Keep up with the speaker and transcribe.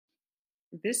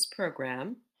This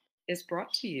program is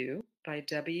brought to you by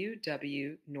W.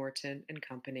 W. Norton and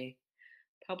Company,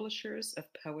 publishers of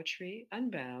Poetry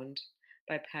Unbound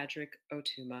by Patrick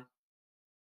Otuma.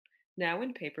 Now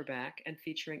in paperback and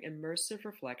featuring immersive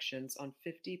reflections on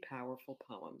 50 powerful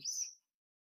poems.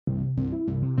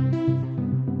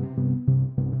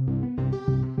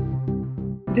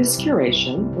 This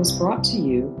curation was brought to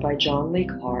you by John Lee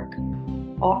Clark,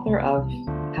 author of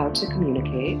How to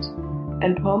Communicate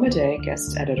and Poem a Day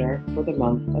guest editor for the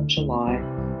month of July.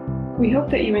 We hope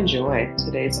that you enjoy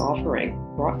today's offering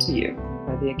brought to you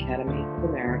by the Academy of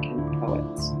American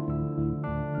Poets.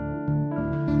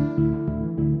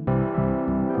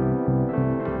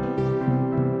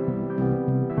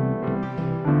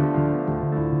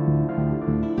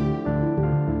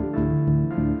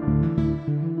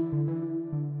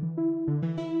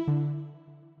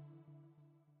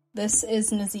 This is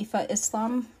Nazifa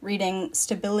Islam reading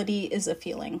Stability is a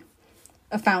Feeling,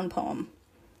 a found poem,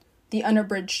 the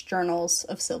unabridged journals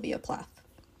of Sylvia Plath.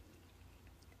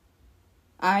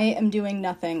 I am doing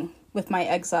nothing with my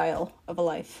exile of a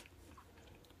life.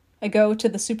 I go to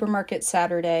the supermarket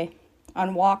Saturday,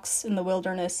 on walks in the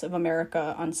wilderness of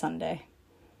America on Sunday.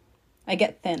 I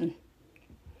get thin.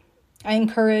 I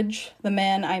encourage the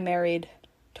man I married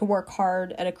to work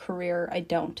hard at a career I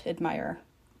don't admire.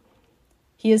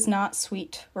 He is not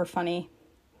sweet or funny.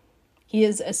 He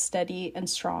is as steady and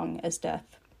strong as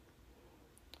death.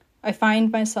 I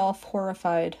find myself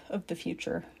horrified of the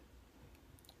future.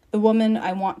 The woman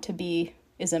I want to be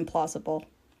is implausible.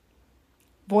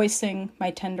 Voicing my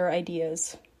tender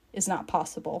ideas is not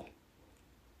possible.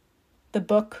 The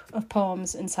book of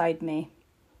poems inside me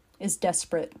is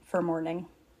desperate for mourning.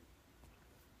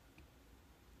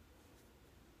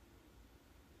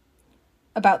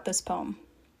 About this poem.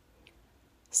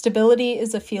 Stability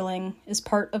is a Feeling is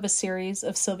part of a series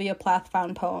of Sylvia Plath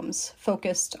found poems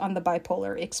focused on the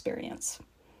bipolar experience.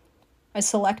 I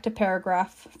select a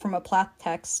paragraph from a Plath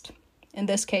text, in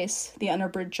this case, the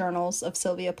unabridged journals of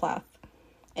Sylvia Plath,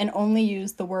 and only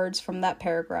use the words from that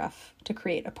paragraph to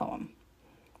create a poem.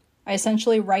 I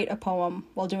essentially write a poem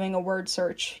while doing a word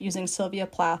search using Sylvia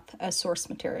Plath as source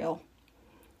material.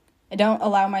 I don't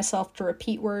allow myself to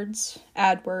repeat words,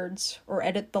 add words, or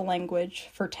edit the language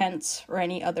for tense or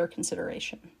any other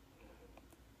consideration.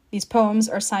 These poems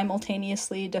are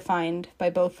simultaneously defined by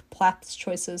both Plath's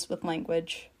choices with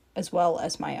language as well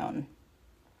as my own.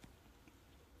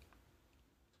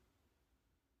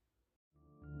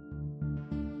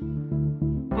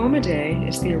 Poem a Day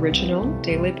is the original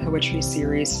daily poetry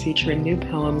series featuring new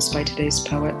poems by today's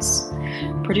poets.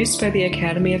 Produced by the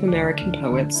Academy of American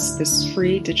Poets, this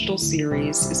free digital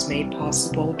series is made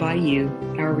possible by you,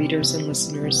 our readers and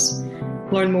listeners.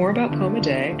 Learn more about Poem a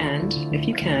Day and, if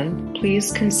you can,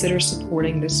 please consider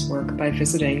supporting this work by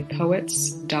visiting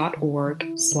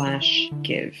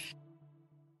poets.org/give.